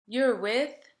You're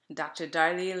with Dr.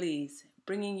 Darlie Elise,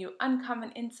 bringing you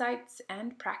uncommon insights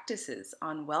and practices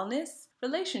on wellness,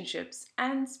 relationships,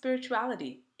 and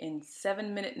spirituality in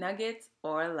 7-minute nuggets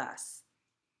or less.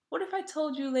 What if I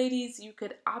told you, ladies, you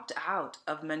could opt out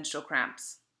of menstrual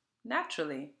cramps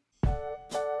naturally?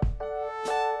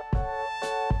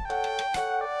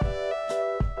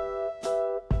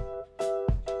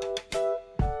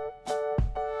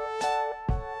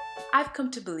 I've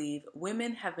come to believe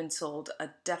women have been sold a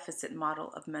deficit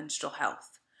model of menstrual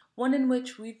health, one in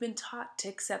which we've been taught to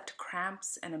accept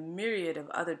cramps and a myriad of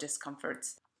other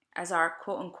discomforts as our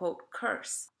quote-unquote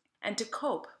curse, and to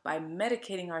cope by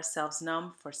medicating ourselves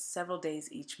numb for several days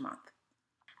each month.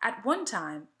 At one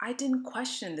time, I didn't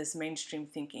question this mainstream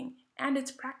thinking and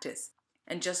its practice,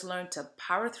 and just learned to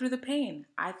power through the pain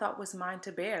I thought was mine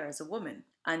to bear as a woman,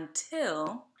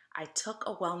 until I took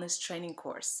a wellness training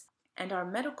course, and our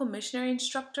medical missionary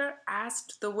instructor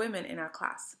asked the women in our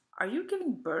class, "Are you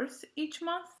giving birth each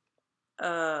month?"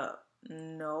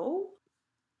 No.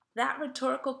 That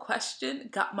rhetorical question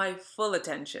got my full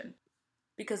attention.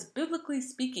 Because biblically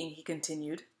speaking, he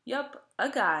continued, yup, a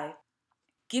guy.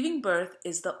 Giving birth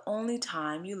is the only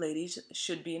time you ladies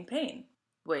should be in pain.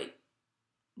 Wait,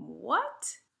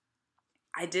 what?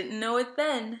 I didn't know it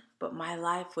then, but my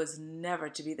life was never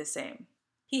to be the same.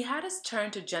 He had us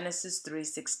turn to Genesis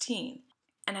 3:16,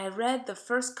 and I read the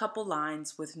first couple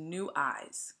lines with new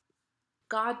eyes.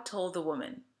 God told the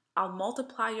woman, "I'll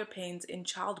multiply your pains in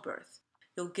childbirth.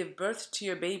 You'll give birth to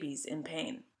your babies in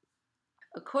pain."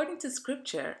 According to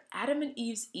scripture, Adam and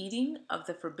Eve's eating of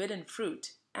the forbidden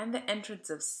fruit and the entrance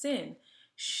of sin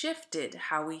shifted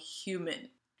how we human.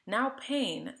 Now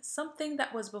pain, something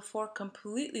that was before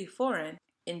completely foreign,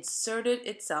 inserted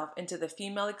itself into the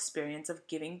female experience of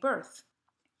giving birth.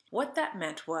 What that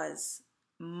meant was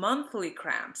monthly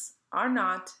cramps are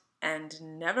not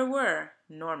and never were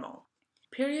normal.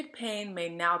 Period pain may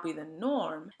now be the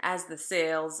norm, as the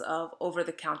sales of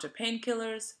over-the-counter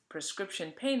painkillers,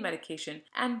 prescription pain medication,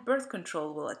 and birth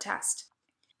control will attest.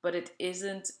 But it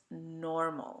isn't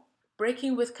normal.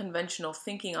 Breaking with conventional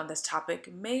thinking on this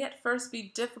topic may at first be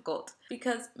difficult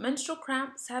because menstrual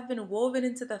cramps have been woven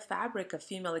into the fabric of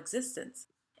female existence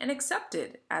and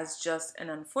accepted as just an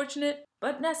unfortunate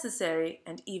but necessary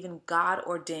and even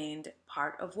God-ordained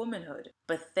part of womanhood.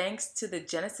 But thanks to the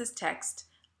Genesis text,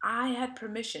 I had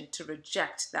permission to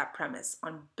reject that premise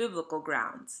on biblical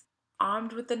grounds.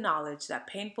 Armed with the knowledge that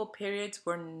painful periods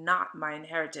were not my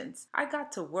inheritance, I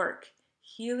got to work,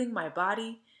 healing my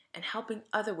body and helping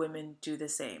other women do the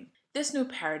same. This new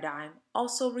paradigm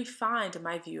also refined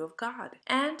my view of God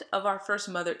and of our first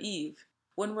mother Eve.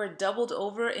 When we're doubled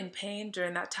over in pain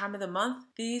during that time of the month,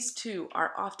 these two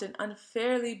are often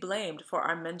unfairly blamed for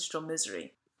our menstrual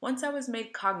misery. Once I was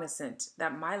made cognizant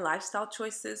that my lifestyle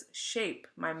choices shape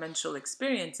my menstrual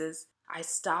experiences, I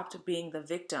stopped being the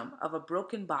victim of a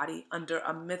broken body under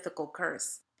a mythical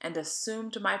curse and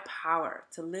assumed my power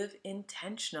to live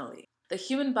intentionally. The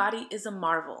human body is a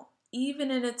marvel, even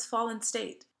in its fallen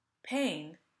state.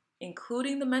 Pain,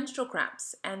 including the menstrual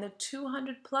cramps and the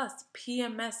 200 plus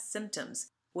PMS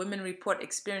symptoms women report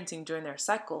experiencing during their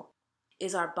cycle,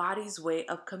 is our body's way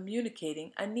of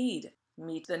communicating a need.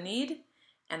 Meet the need,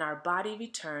 and our body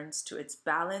returns to its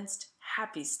balanced,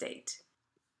 happy state.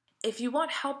 If you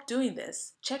want help doing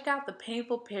this, check out the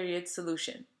Painful Period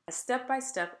Solution, a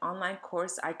step-by-step online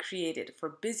course I created for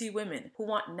busy women who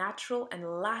want natural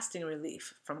and lasting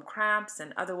relief from cramps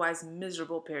and otherwise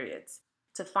miserable periods.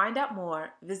 To find out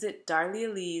more, visit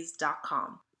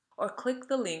darlieelise.com or click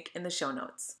the link in the show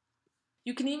notes.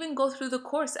 You can even go through the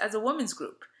course as a women's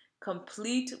group,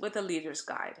 complete with a leader's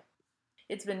guide.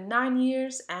 It's been 9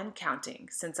 years and counting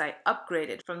since I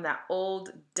upgraded from that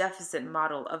old deficit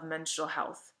model of menstrual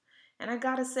health. And I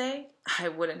gotta say, I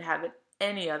wouldn't have it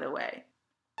any other way.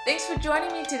 Thanks for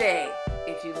joining me today.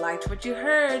 If you liked what you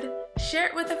heard, share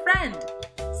it with a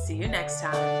friend. See you next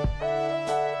time.